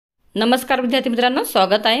नमस्कार विद्यार्थी मित्रांनो,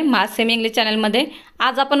 स्वागत आहे महा सेमी इंग्लिश चॅनलमध्ये।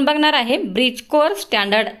 आज आपण बघणार आहे bridge course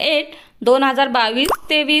standard 8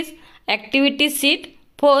 2022-23 activity seat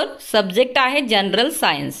 4 subject आहे general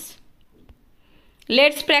science.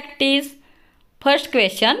 Let's practice. First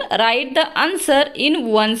question, right the answer in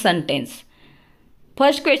one sentence.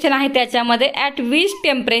 First question आहे त्याच्यामध्ये at which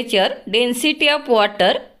temperature density of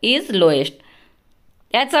water is lowest.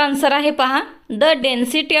 याचा आन्सर आहे पहा, the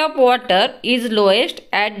density of water is lowest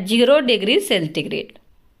at 0 degree centigrade.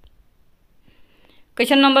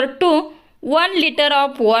 Question number 2, 1 liter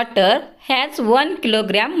of water has 1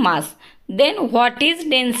 kilogram mass, then what is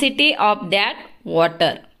density of that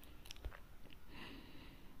water?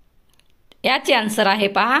 याचे answer आहे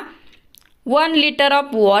पहा, 1 liter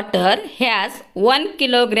of water has 1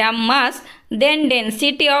 kilogram mass, then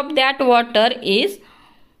density of that water is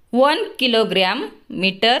 1 kilogram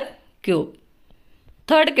meter cube.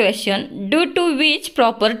 Third question, due to which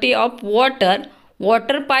property of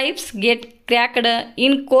water pipes get cracked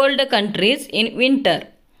in cold countries in winter?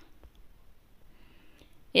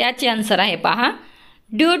 याचे answer आहे पहा,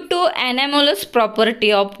 due to anomalous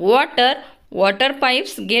property of water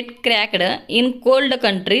pipes get cracked in cold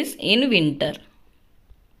countries in winter.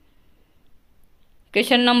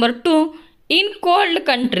 Question number 2, in cold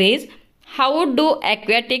countries how do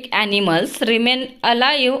aquatic animals remain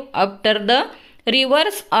alive after the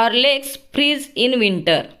rivers or lakes freeze in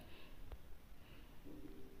winter?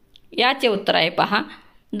 याचे उत्तर आहे पहा,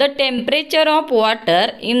 the temperature of water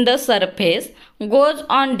in the surface goes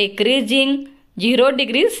on decreasing 0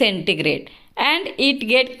 degree centigrade and it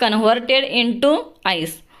get converted into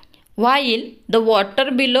ice, while the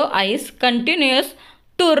water below ice continues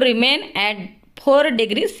to remain at 4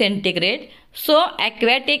 degree centigrade, so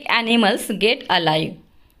aquatic animals get alive.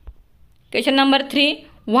 Question number 3,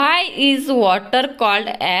 why is water called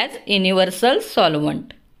as universal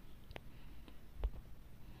solvent?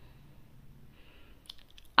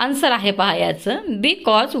 Answer आहे पहा याचं,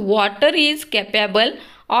 because water is capable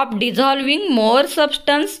of dissolving more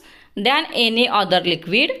substance than any other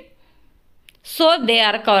liquid, so they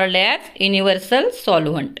are called as universal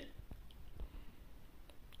solvent.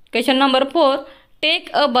 Question number 4, take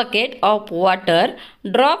a bucket of water,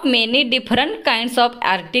 drop many different kinds of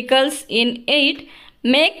articles in it,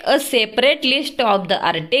 make a separate list of the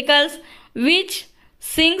articles which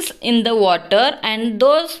sinks in the water and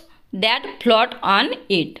those that float on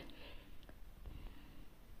it.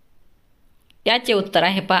 याचे उत्तर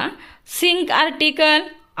आहे पहा, sink article,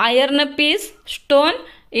 iron piece, stone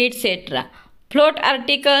et cetera, float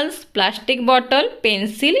articles, plastic bottle,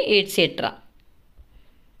 pencil et cetera.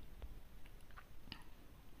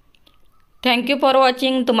 Thank you for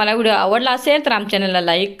watching. तुम्हाला video आवडला असेल तर आमच्या चॅनलला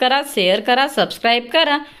लाईक करा, शेअर करा, सबस्क्राईब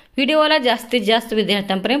करा, व्हिडिओला जास्तीत जास्त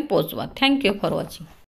विद्यार्थ्यांपर्यंत पोहोचवा। Thank you for watching.